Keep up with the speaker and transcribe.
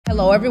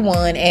Hello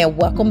everyone, and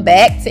welcome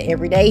back to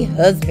Everyday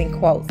Husband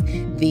Quotes,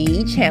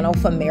 the channel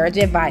for marriage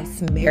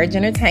advice, marriage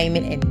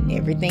entertainment, and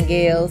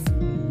everything else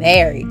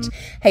marriage.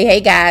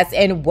 Hey guys,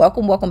 and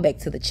welcome back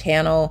to the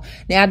channel.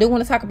 Now I do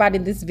want to talk about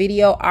in this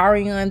video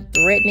Arionne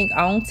threatening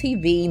OWN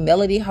TV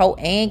Melody Holt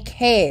and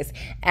Cass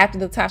after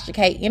the Tasha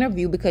K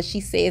interview, because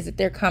she says that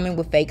they're coming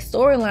with fake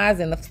storylines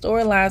and the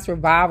storylines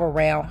revolve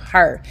around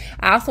her.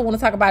 I also want to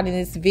talk about in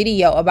this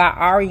video about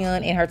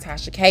Arionne and her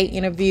Tasha K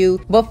interview.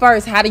 But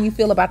first, how do you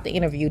feel about the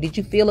interview? Did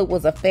you feel it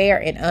was a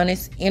fair and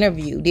honest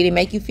interview? Did it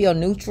make you feel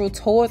neutral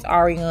towards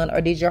Arionne,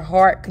 or did your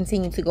heart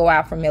continue to go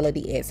out for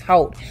Melody S.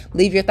 Holt?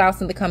 Leave your thoughts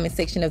in the comment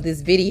section of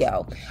this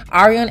video.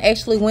 Arionne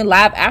actually went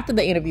live after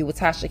the interview with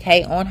Tasha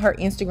K on her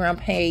Instagram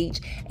page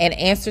and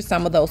answered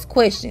some of those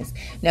questions.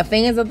 Now,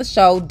 fans of the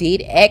show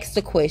did ask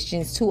the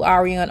questions to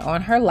Arionne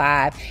on her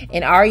live,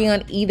 and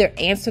Arionne either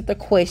answered the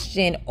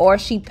question or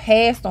she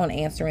passed on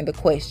answering the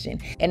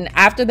question. And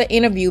after the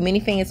interview,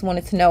 many fans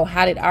wanted to know,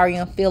 how did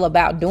Arionne feel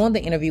about doing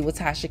the interview with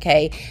Tasha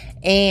K?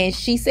 And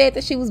she said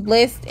that she was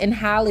blessed and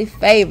highly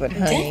favored,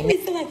 honey. Definitely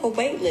feel like a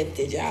weight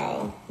lifted,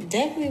 y'all.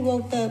 Definitely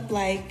woke up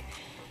like,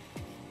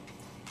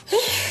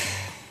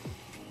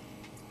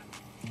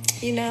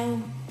 you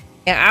know.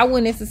 And I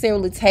wouldn't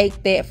necessarily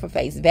take that for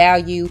face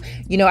value.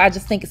 You know, I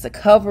just think it's a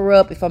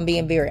cover-up, if I'm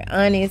being very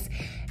honest,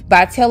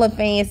 by telling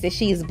fans that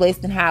she is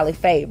blessed and highly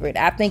favored.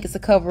 I think it's a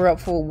cover-up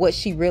for what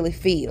she really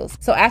feels.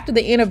 So after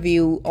the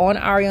interview on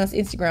Arionne's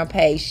Instagram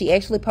page, she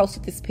actually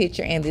posted this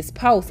picture and this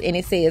post, and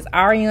it says,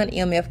 Arionne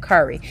MF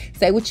Curry,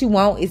 say what you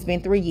want. It's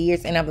been 3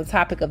 years and I'm the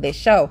topic of that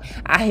show.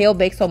 I held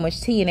back so much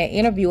tea in that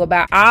interview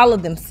about all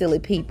of them silly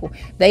people.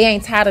 They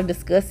ain't tired of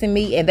discussing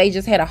me, and they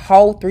just had a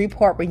whole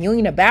 3-part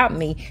reunion about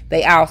me.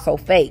 They all so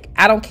fake.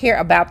 I don't care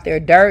about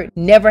their dirt.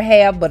 Never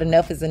have, but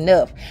enough is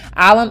enough.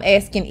 All I'm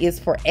asking is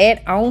for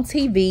OWN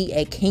TV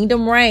at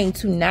Kingdom Reign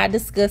to not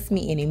discuss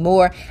me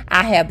anymore.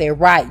 I have that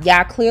right.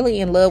 Y'all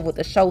clearly in love with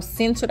the show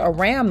centered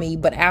around me,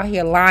 but out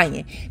here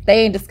lying.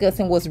 They ain't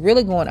discussing what's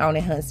really going on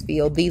in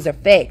Huntsville. These are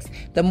facts.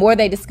 The more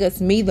they discuss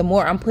me, the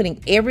more I'm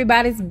putting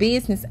everybody's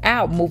business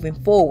out moving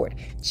forward.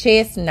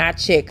 Chess, not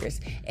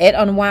checkers. At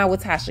Unwind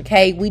with Tasha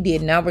K, we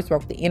did numbers,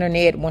 broke the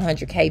internet,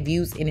 100K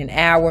views in an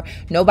hour.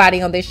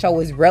 Nobody on this show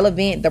is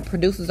relevant. The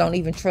producers don't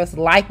even trust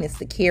likeness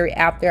to carry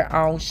out their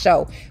own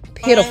show.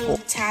 Pitiful.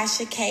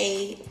 Tasha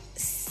K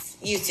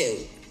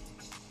YouTube.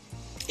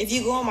 If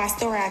you go on my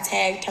story, I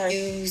tagged her.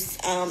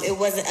 It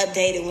wasn't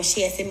updated when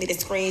she had sent me the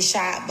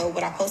screenshot, but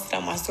what I posted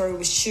on my story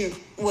was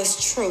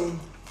true.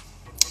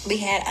 We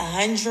had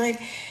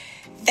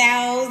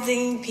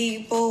 100,000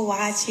 people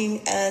watching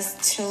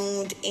us,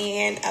 tuned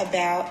in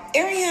about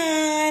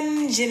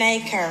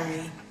Arionne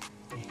Curry.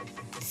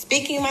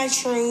 Speaking my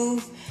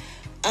truth,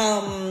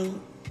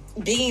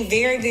 being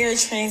very, very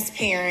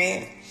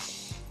transparent,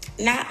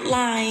 not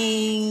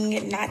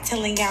lying, not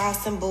telling y'all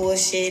some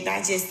bullshit.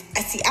 I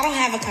don't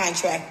have a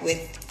contract with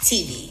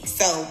TV,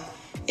 so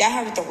y'all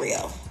heard the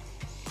real.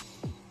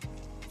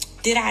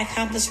 Did I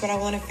accomplish what I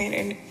wanted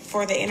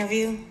for the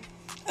interview?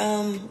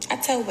 I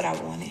told what I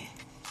wanted.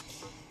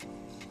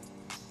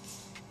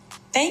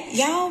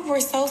 Y'all were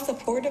so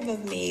supportive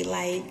of me.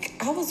 Like,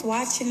 I was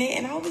watching it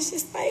and I was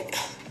just like,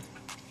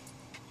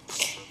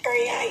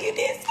 Arionne, you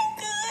did so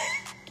good.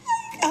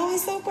 Like, I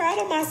was so proud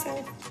of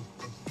myself.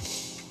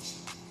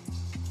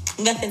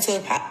 Nothing to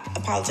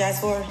apologize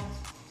for.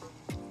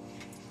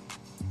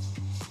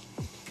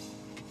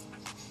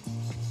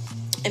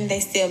 And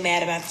they still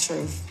mad about the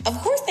truth. Of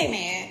course they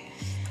mad.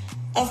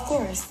 Of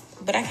course.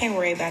 But I can't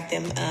worry about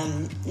them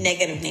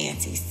negative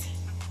Nancy's.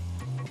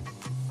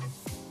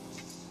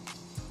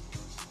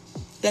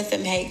 Let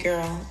them hate,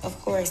 girl. Of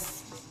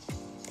course.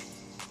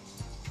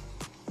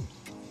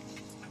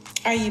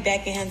 Are you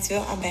back in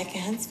Huntsville? I'm back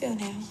in Huntsville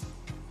now.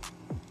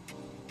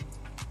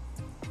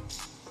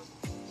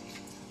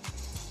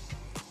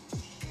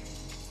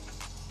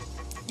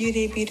 You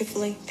did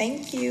beautifully.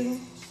 Thank you.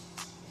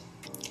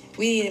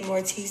 We needed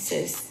more tea,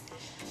 sis.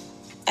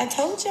 I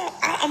told y'all.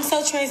 I'm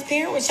so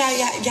transparent with y'all.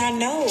 Y'all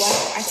know.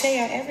 I tell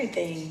y'all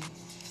everything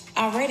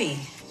already.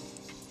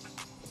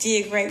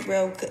 Did great.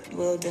 Real good.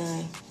 Well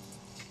done.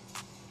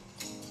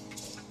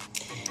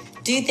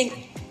 Do you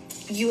think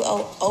you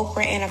owe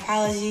Oprah an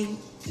apology?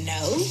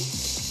 No.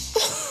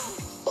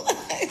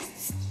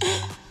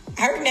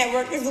 Her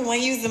network is the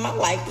one using my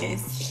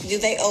likeness. Do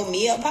they owe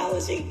me an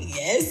apology?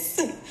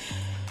 Yes.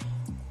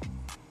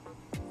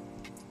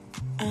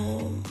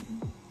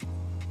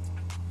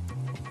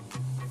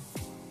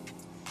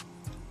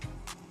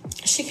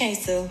 She can't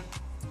sue.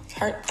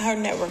 Her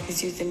network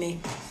is using me.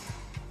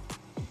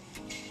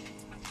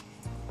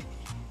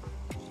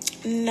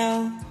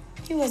 No,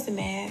 he wasn't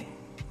mad.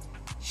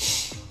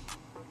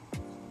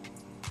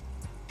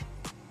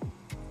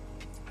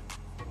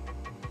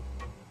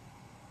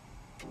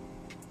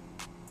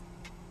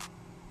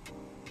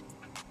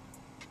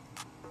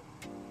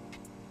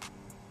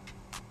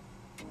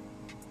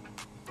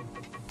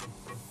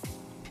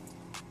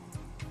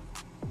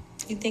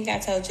 You think I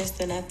told just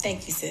enough?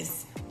 Thank you,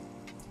 sis.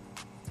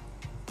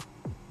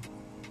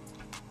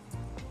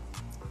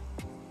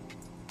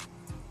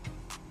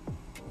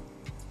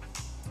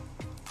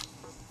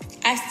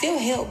 I still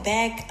held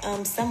back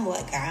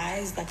somewhat,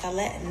 guys. Like, I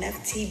let enough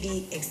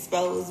TV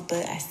expose,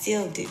 but I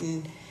still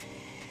didn't.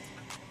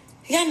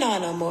 Y'all know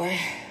no more.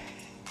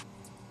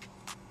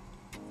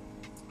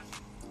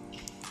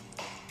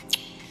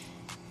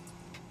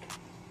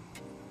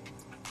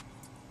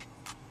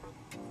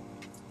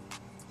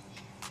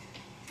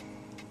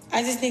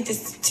 I just need to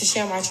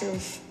share my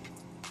truth.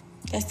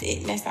 That's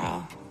it. That's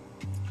all.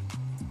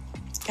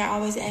 Y'all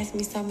always ask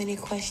me so many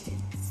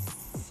questions.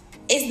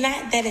 It's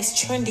not that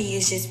it's trendy.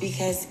 It's just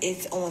because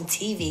it's on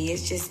TV.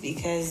 It's just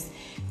because,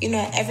 you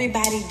know,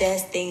 everybody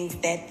does things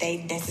that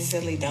they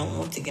necessarily don't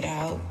want to get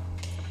out.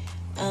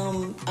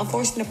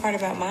 Unfortunate part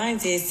about mine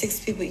is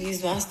 6 people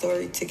use my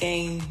story to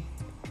gain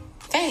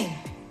fame.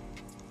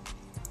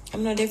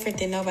 I'm no different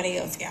than nobody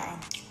else, y'all.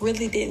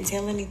 Really didn't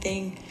tell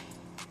anything.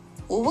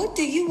 Well, what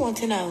do you want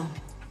to know?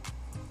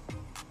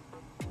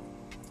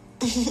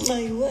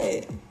 Like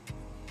what?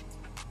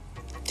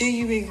 Do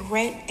you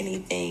regret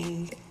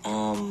anything?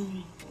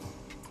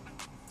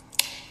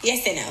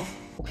 Yes and no.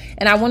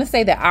 And I want to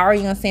say that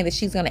Arionne saying that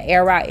she's going to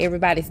air out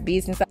everybody's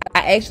business.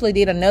 I actually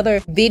did another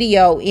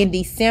video in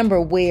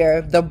December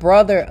where the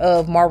brother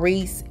of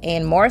Maurice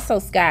and Marceau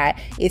Scott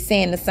is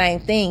saying the same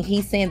thing.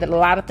 He's saying that a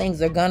lot of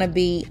things are going to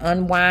be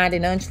unwind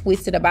and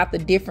untwisted about the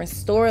different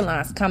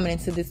storylines coming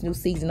into this new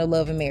season of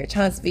Love and Marriage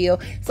Huntsville.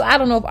 So I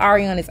don't know if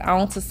Arionne is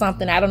on to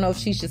something. I don't know if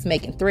she's just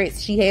making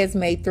threats. She has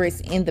made threats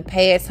in the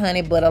past,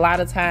 honey, but a lot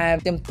of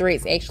times them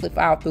threats actually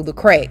fall through the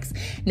cracks.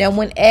 Now,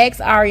 when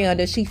asked Arionne,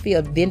 does she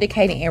feel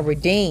vindicated and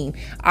redeemed,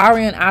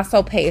 Arionne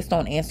also passed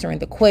on answering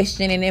the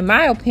question. And in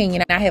my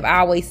opinion, I have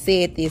always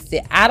said this,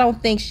 that I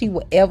don't think she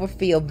will ever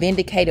feel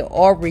vindicated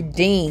or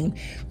redeemed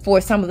for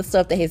some of the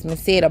stuff that has been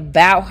said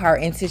about her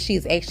until she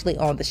is actually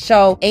on the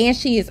show. And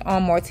she is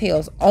on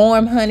Martell's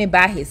arm, honey,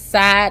 by his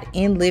side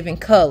in living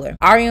color.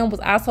 Arionne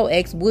was also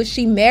asked, would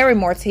she marry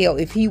Martell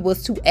if he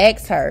was to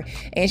ask her?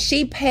 And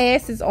she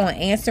passes on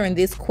answering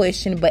this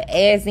question, but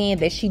as in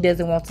that she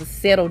doesn't want to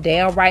settle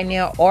down right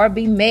now or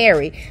be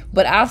married,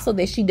 but also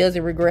that she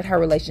doesn't regret her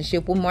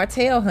relationship with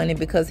Martell, honey,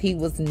 because he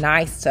was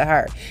nice to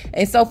her.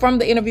 And so from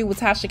the interview with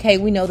Tasha K,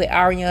 we know that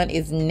Arionne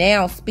is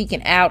now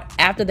speaking out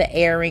after the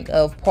airing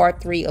of part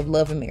 3 of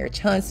Love and Marriage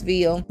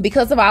Huntsville.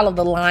 Because of all of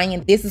the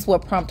lying, this is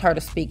what prompted her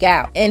to speak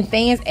out. And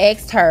fans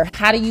asked her,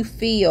 how do you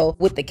feel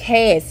with the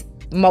cast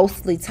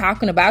mostly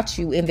talking about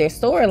you in their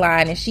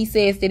storyline? And she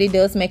says that it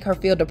does make her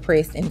feel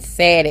depressed and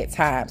sad at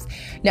times.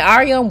 Now,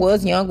 Arionne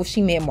was young when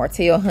she met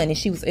Martell, honey.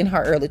 She was in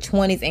her early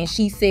 20s, and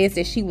she says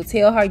that she would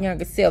tell her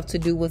younger self to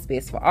do what's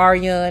best for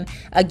Arionne.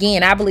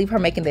 Again, I believe her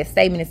making that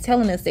statement is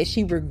telling us that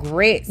she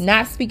regrets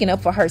not speaking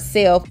up for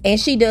herself, and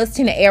she does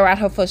tend to air out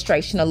her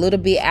frustration a little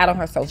bit out on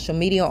her social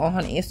media, on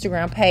her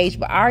Instagram page.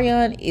 But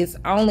Arionne is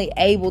only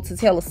able to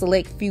tell a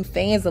select few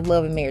fans of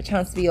Love and Marriage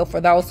Huntsville, for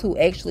those who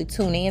actually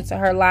tune in to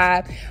her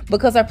live,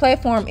 because her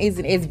platform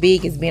isn't as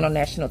big as being on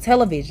national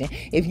television.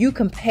 If you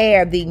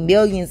compare the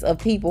millions of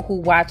people who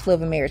watch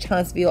Love and Marriage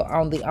Huntsville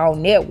on the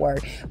OWN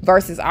network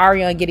versus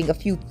Arionne getting a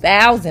few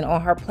thousand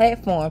on her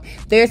platform,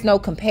 there's no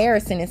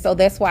comparison. And so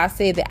that's why I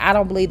said that I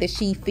don't believe that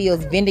she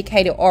feels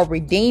vindicated or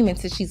redeemed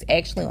until she's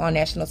actually on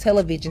national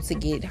television to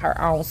get her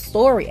own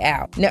story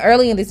out. Now,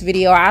 early in this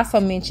video, I also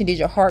mentioned, did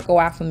your heart go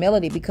out for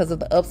Melody because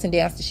of the ups and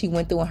downs that she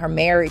went through in her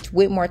marriage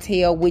with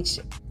Martell, which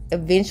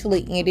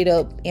eventually ended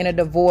up in a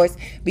divorce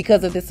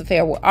because of this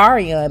affair with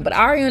Arionne. But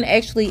Arionne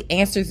actually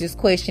answers this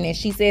question, and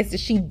she says that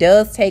she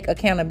does take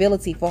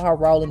accountability for her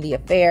role in the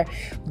affair,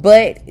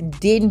 but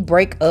didn't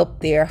break up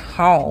their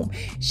home.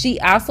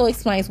 She also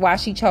explains why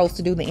she chose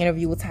to do the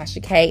interview with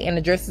Tasha K and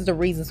addresses the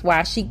reasons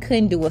why she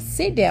couldn't do a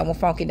sit down with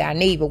Funky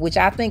Dineva, which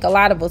I think a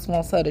lot of us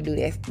wants her to do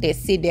that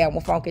sit down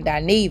with Funky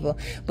Dineva.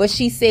 But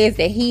she says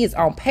that he is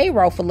on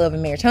payroll for Love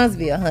and Marriage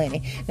Huntsville,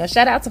 honey. Now,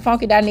 shout out to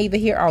Funky Dineva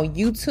here on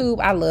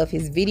YouTube. I love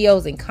his videos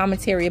and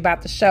commentary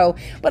about the show,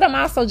 but I'm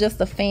also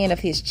just a fan of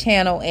his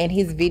channel and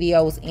his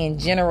videos in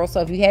general. So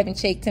if you haven't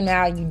checked him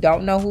out, you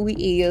don't know who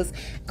he is,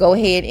 go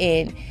ahead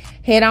and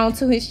head on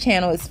to his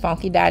channel. It's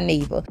Funky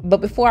Dineva. But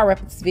before I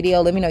wrap up this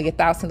video, let me know your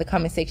thoughts in the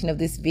comment section of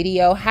this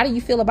video. How do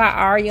you feel about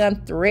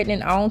Arionne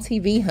threatening OWN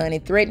TV, honey,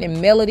 threatening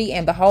Melody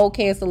and the whole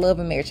cast of Love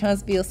and Marriage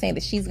Huntsville, saying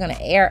that she's going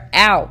to air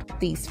out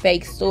these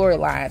fake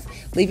storylines?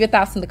 Leave your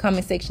thoughts in the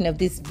comment section of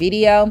this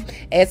video.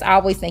 As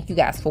always, thank you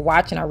guys for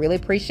watching. I really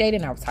appreciate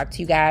it, and I will talk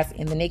to you guys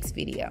in the next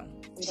video.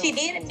 She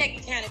did take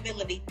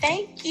accountability.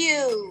 Thank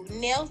you,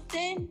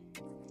 Nelson.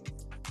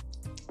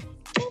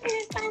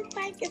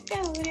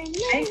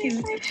 Thank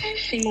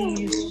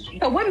you.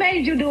 So what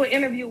made you do an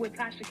interview with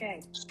Tasha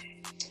K?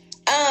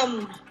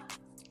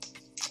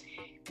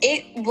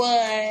 It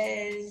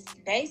was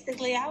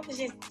basically, I was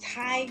just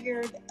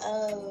tired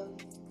of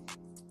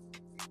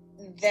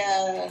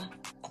the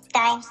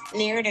false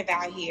narrative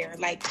out here.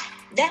 Like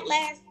that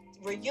last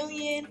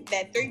reunion,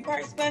 that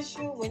 3-part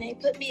special, when they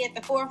put me at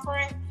the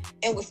forefront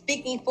and was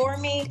speaking for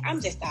me,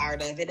 I'm just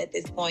tired of it at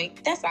this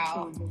point. That's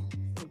all.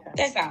 Okay.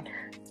 That's all.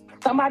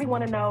 Somebody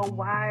want to know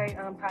why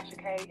Tasha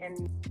K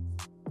and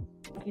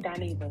Funky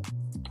Dineva.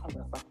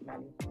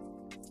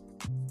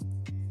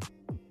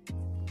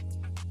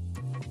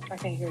 I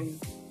can't hear you.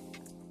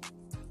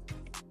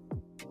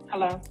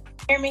 Hello?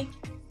 Hear me?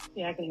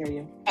 Yeah, I can hear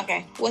you.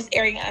 Okay. What's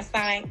Arionne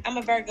sign? I'm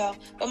a Virgo,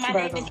 but my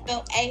Virgo. name is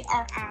spelled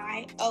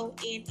Arionne.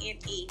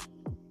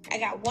 I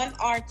got 1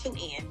 R, 2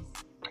 N.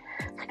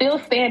 Still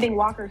Standing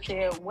Walker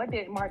said, what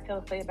did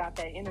Martell say about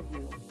that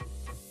interview?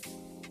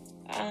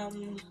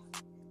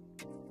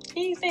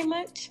 He didn't say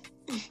much.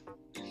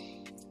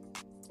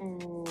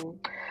 So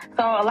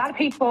a lot of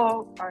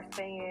people are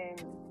saying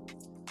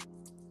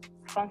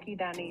Funky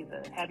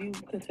Dineza. Have you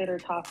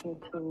considered talking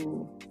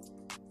to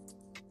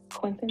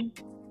Quentin?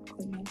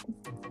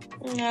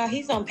 No,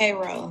 he's on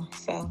payroll,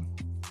 so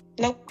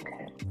nope.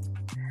 Okay.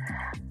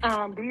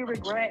 Do you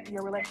regret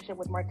your relationship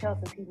with Martell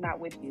since he's not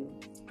with you?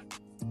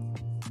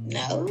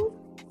 No.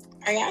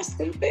 Are y'all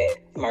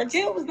stupid?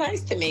 Martell was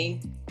nice to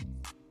me.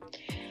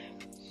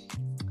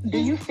 Do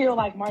you feel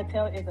like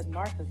Martell is a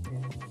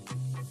narcissist?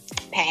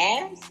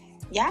 Pass.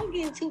 Y'all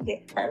getting too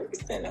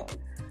personal.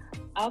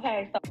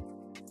 Okay, so